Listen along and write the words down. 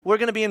we're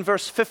going to be in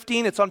verse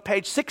 15. It's on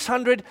page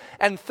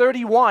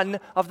 631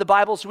 of the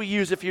Bibles we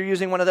use if you're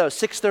using one of those,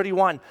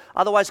 631.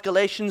 Otherwise,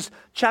 Galatians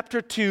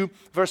chapter 2,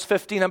 verse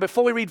 15. And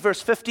before we read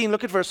verse 15,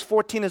 look at verse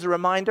 14 as a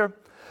reminder.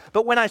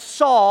 But when I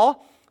saw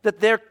that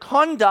their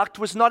conduct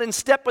was not in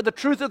step with the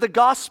truth of the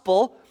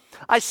gospel,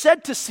 I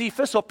said to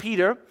Cephas, or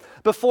Peter,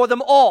 before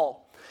them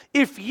all,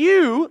 if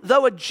you,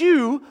 though a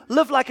Jew,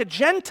 live like a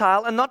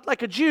Gentile and not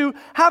like a Jew,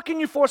 how can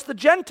you force the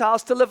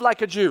Gentiles to live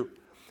like a Jew?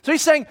 So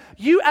he's saying,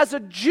 you as a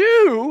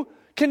Jew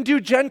can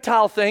do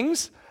Gentile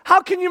things. How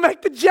can you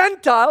make the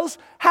Gentiles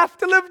have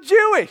to live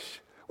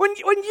Jewish when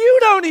you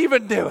don't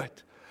even do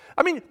it?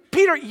 I mean,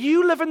 Peter,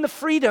 you live in the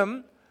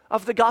freedom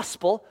of the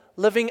gospel,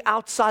 living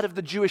outside of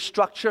the Jewish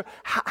structure.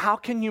 How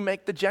can you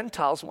make the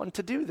Gentiles want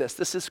to do this?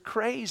 This is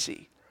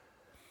crazy.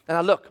 And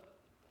now look,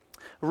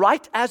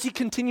 right as he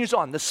continues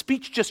on, the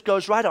speech just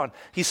goes right on.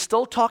 He's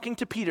still talking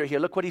to Peter here.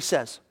 Look what he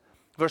says.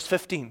 Verse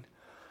 15.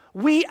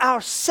 We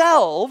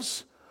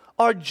ourselves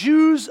are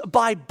Jews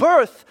by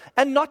birth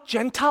and not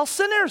Gentile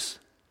sinners.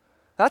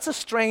 That's a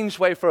strange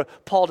way for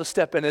Paul to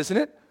step in, isn't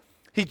it?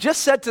 He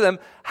just said to them,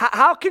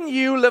 how can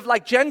you live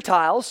like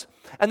Gentiles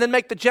and then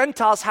make the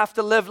Gentiles have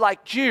to live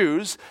like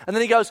Jews? And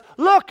then he goes,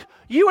 look,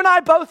 you and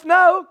I both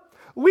know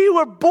we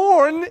were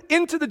born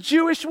into the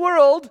Jewish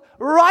world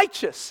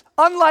righteous,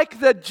 unlike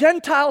the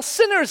Gentile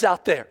sinners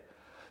out there.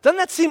 Doesn't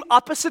that seem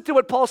opposite to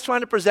what Paul's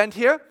trying to present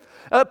here?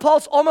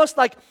 Paul's almost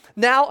like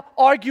now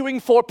arguing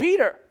for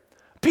Peter.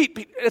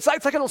 Pete, it's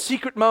like a little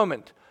secret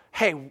moment.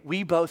 Hey,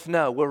 we both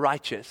know we're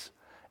righteous,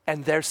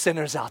 and there's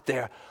sinners out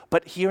there.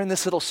 But here in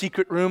this little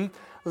secret room,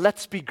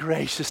 let's be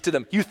gracious to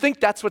them. You think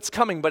that's what's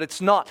coming, but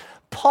it's not.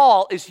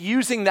 Paul is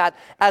using that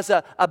as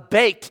a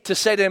bait to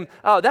say to him,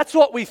 oh, that's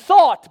what we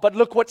thought, but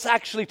look what's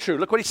actually true.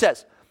 Look what he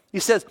says. He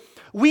says,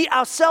 we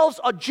ourselves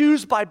are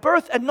Jews by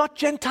birth and not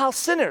Gentile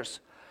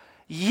sinners.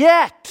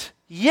 Yet,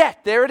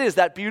 there it is,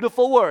 that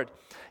beautiful word.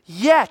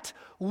 Yet,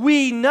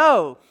 we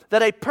know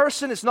that a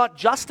person is not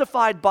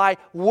justified by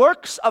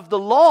works of the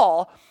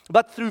law,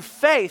 but through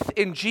faith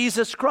in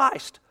Jesus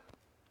Christ.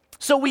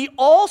 So we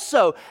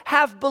also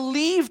have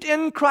believed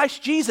in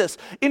Christ Jesus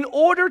in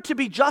order to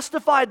be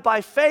justified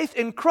by faith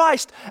in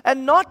Christ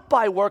and not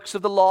by works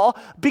of the law,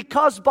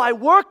 because by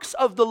works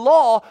of the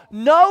law,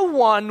 no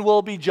one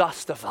will be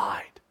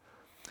justified.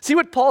 See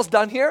what Paul's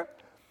done here?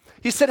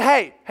 He said,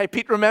 hey,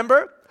 Pete,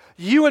 remember?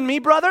 You and me,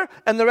 brother,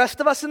 and the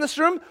rest of us in this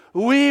room,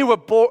 we were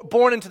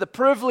born into the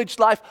privileged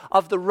life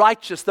of the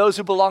righteous, those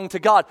who belong to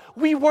God.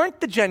 We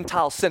weren't the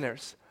Gentile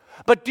sinners.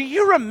 But do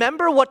you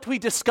remember what we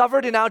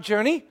discovered in our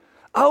journey?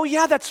 Oh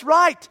yeah, that's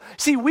right.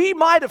 See, we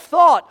might have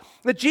thought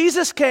that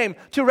Jesus came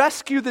to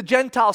rescue the Gentile